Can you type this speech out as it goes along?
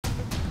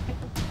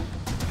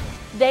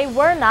They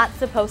were not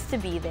supposed to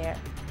be there,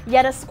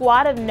 yet a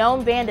squad of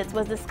known bandits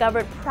was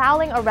discovered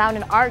prowling around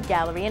an art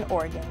gallery in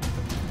Oregon.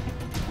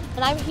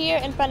 And I'm here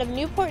in front of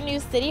Newport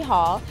News City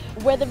Hall,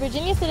 where the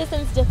Virginia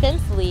Citizens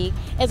Defense League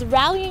is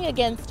rallying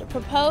against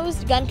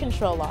proposed gun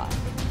control laws.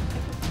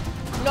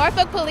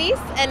 Norfolk Police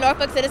and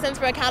Norfolk Citizens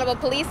for Accountable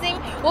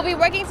Policing will be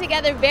working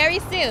together very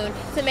soon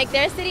to make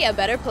their city a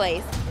better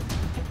place.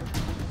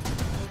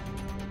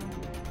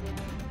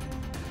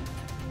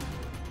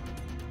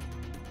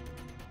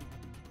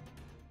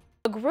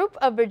 A group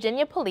of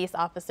Virginia police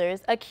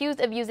officers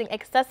accused of using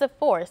excessive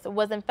force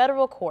was in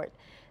federal court.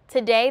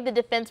 Today, the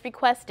defense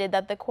requested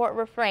that the court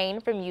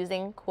refrain from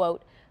using,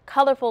 quote,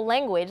 colorful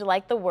language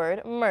like the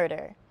word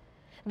murder.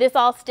 This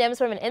all stems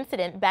from an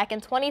incident back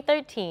in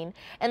 2013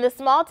 in the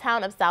small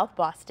town of South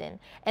Boston,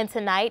 and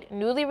tonight,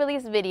 newly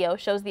released video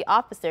shows the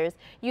officers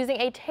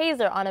using a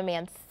taser on a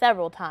man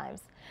several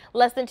times.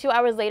 Less than 2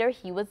 hours later,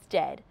 he was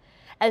dead.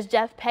 As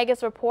Jeff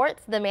Pegas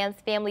reports, the man's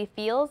family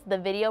feels the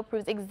video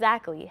proves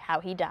exactly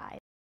how he died.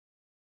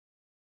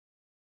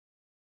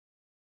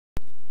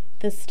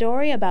 The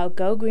story about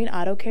Go Green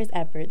Auto Care's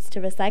efforts to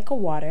recycle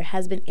water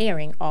has been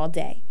airing all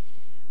day.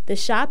 The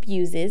shop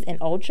uses an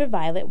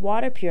ultraviolet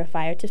water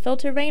purifier to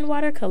filter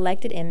rainwater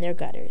collected in their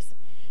gutters.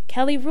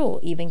 Kelly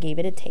Rule even gave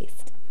it a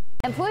taste.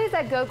 Employees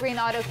at Go Green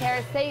Auto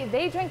Care say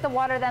they drink the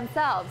water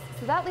themselves,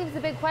 so that leaves a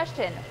big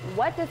question.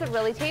 What does it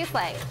really taste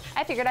like?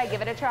 I figured I'd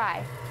give it a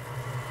try.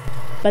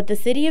 But the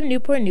city of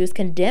Newport News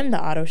condemned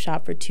the auto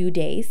shop for 2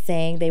 days,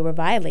 saying they were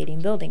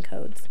violating building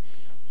codes.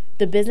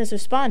 The business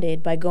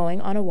responded by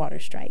going on a water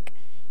strike.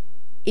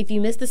 If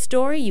you missed the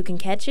story, you can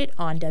catch it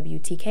on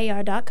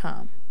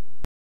WTKR.com.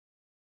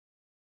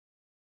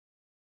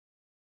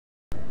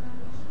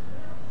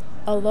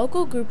 A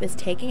local group is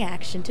taking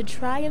action to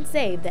try and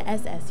save the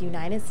SS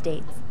United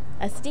States,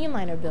 a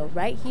steamliner built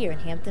right here in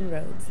Hampton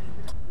Roads.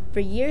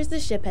 For years, the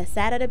ship has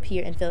sat at a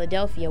pier in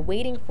Philadelphia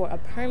waiting for a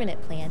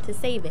permanent plan to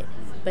save it.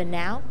 But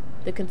now,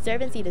 the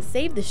Conservancy to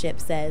Save the Ship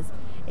says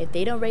if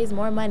they don't raise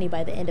more money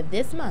by the end of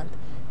this month,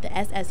 the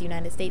SS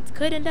United States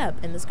could end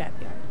up in the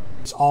scrapyard.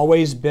 It's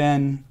always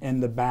been in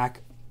the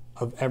back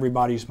of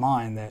everybody's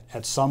mind that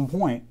at some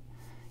point,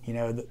 you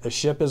know, the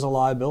ship is a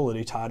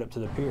liability tied up to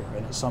the pier,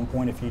 and at some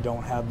point, if you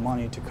don't have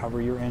money to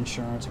cover your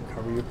insurance and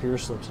cover your pier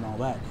slips and all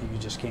that, you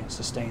just can't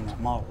sustain that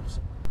model.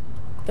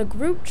 The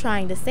group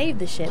trying to save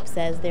the ship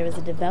says there is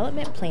a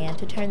development plan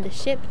to turn the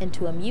ship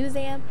into a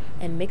museum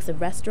and mix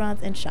of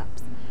restaurants and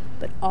shops,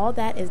 but all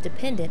that is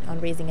dependent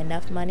on raising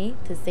enough money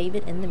to save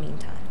it in the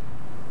meantime.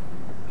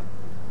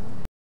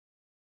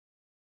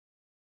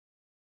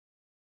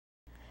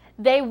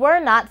 They were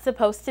not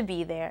supposed to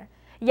be there.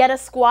 Yet a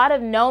squad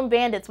of known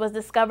bandits was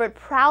discovered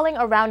prowling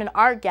around an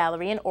art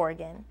gallery in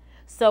Oregon.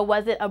 So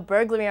was it a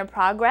burglary in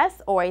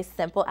progress or a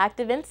simple act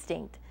of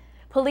instinct?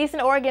 Police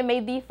in Oregon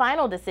made the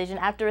final decision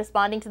after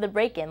responding to the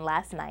break-in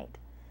last night.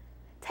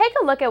 Take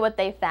a look at what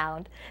they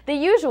found. The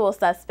usual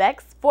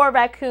suspects, 4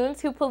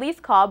 raccoons who police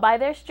call by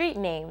their street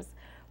names: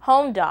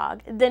 Home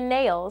Dog, Da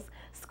Nails,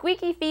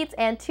 Squeaky Feet,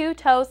 and Two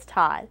Toes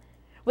Todd.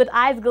 With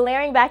eyes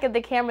glaring back at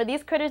the camera,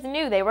 these critters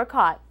knew they were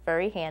caught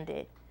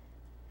furry-handed.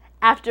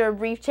 After a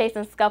brief chase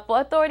and scuffle,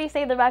 authorities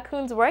say the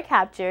raccoons were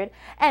captured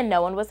and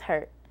no one was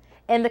hurt.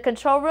 In the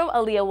control room,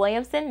 Aliah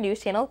Williamson,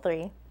 News Channel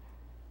 3.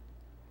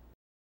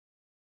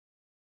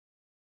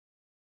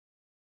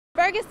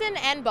 Ferguson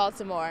and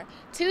Baltimore,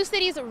 2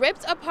 cities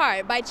ripped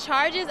apart by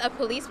charges of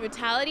police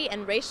brutality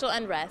and racial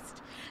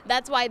unrest.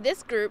 That's why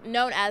this group,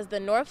 known as the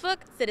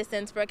Norfolk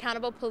Citizens for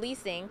Accountable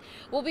Policing,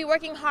 will be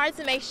working hard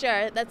to make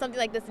sure that something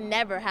like this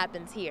never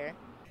happens here.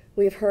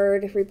 We've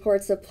heard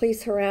reports of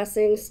police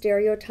harassing,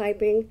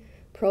 stereotyping,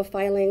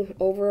 profiling,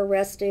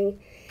 over-arresting,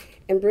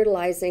 and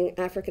brutalizing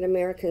African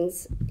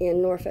Americans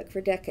in Norfolk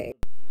for decades.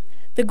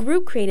 The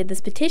group created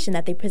this petition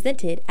that they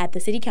presented at the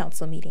City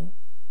Council meeting.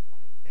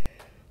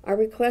 Our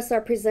requests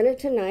are presented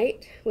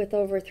tonight with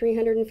over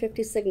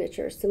 350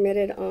 signatures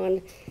submitted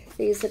on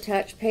these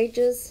attached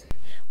pages.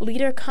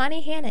 Leader Connie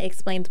Hanna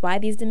explains why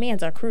these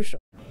demands are crucial.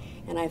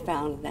 And I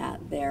found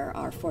that there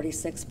are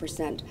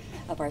 46%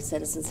 of our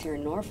citizens here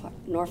in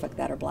Norfolk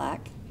that are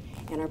black,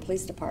 and our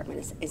police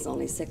department is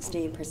only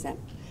 16%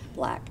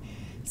 black.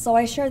 So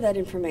I shared that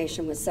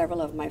information with several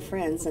of my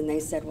friends, and they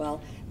said,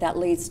 well, that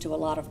leads to a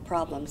lot of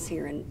problems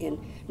here in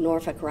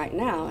Norfolk right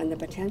now and the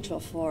potential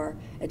for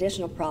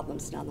additional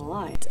problems down the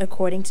line.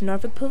 According to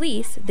Norfolk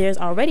Police, there's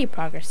already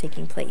progress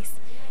taking place,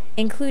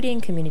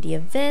 including community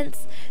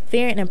events,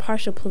 fair and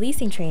impartial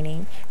policing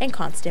training, and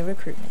constant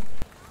recruitment.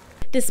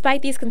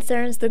 Despite these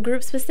concerns, the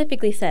group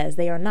specifically says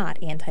they are not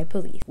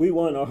anti-police. We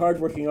want our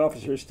hardworking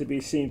officers to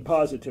be seen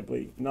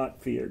positively,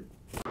 not feared.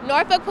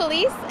 Norfolk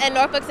Police and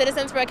Norfolk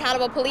Citizens for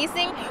Accountable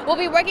Policing will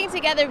be working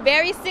together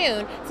very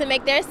soon to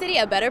make their city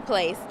a better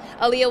place.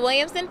 Aliah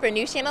Williamson for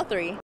News Channel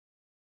 3.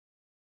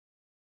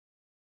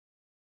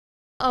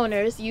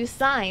 Owners use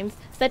signs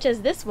such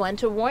as this one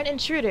to warn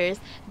intruders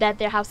that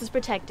their house is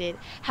protected.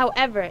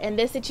 However, in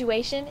this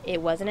situation,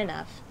 it wasn't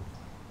enough.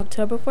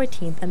 October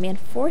 14th, a man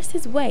forced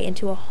his way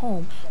into a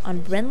home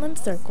on Brenland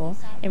Circle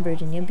in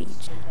Virginia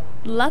Beach.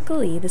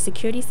 Luckily, the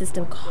security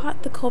system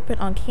caught the culprit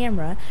on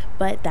camera,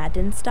 but that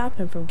didn't stop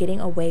him from getting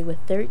away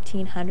with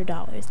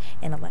 $1,300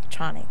 in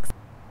electronics.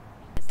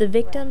 The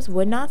victims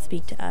would not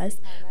speak to us,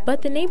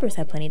 but the neighbors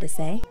had plenty to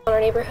say. In our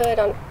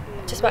neighborhood,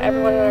 just about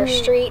everyone on our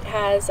street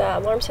has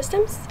alarm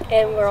systems,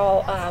 and we're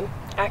all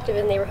active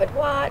in neighborhood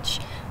watch.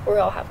 We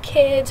all have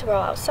kids. We're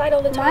all outside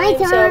all the time,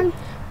 so I'm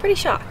pretty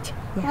shocked.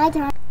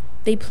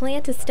 They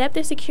plan to step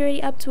their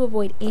security up to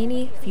avoid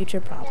any future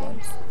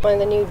problems. One of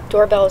the new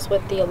doorbells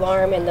with the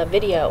alarm and the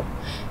video,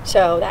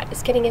 so that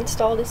is getting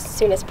installed as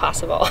soon as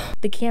possible.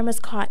 The cameras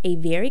caught a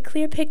very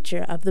clear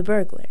picture of the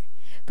burglar.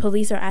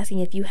 Police are asking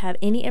if you have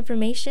any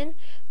information,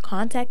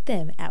 contact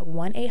them at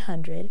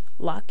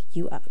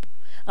 1-800-LOCK-YOU-UP.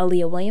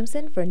 Aliah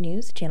Williamson for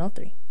News Channel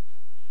 3.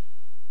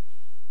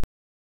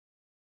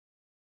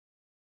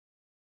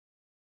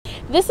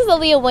 This is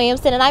Aliah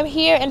Williamson, and I'm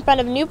here in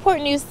front of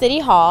Newport News City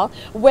Hall,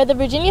 where the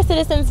Virginia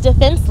Citizens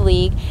Defense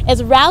League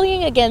is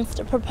rallying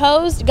against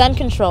proposed gun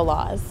control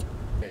laws.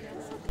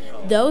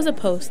 Those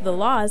opposed to the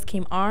laws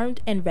came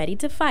armed and ready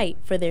to fight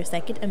for their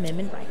Second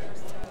Amendment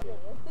rights.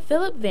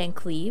 Philip Van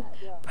Cleve,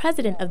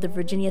 president of the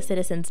Virginia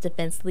Citizens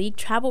Defense League,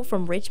 traveled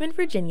from Richmond,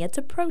 Virginia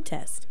to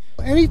protest.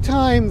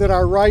 Anytime that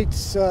our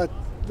rights, the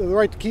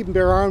right to keep and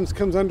bear arms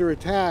comes under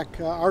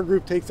attack, our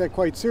group takes that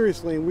quite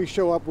seriously, and we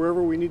show up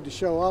wherever we need to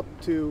show up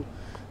to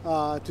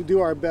do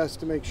our best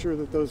to make sure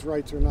that those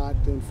rights are not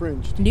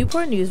infringed.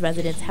 Newport News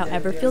residents,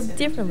 however, feel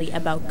differently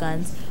about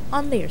guns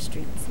on their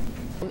streets.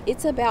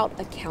 It's about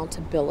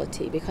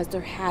accountability, because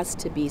there has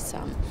to be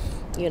some.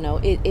 You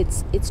know,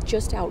 it's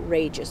just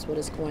outrageous what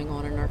is going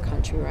on in our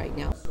country right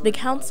now. The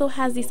council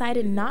has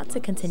decided not to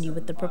continue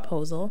with the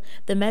proposal.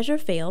 The measure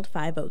failed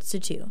 5 votes to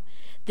 2.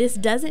 This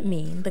doesn't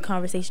mean the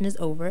conversation is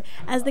over,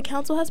 as the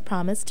council has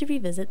promised to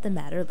revisit the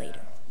matter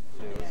later.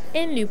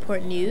 In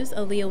Newport News,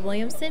 Aliah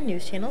Williamson,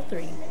 News Channel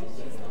 3.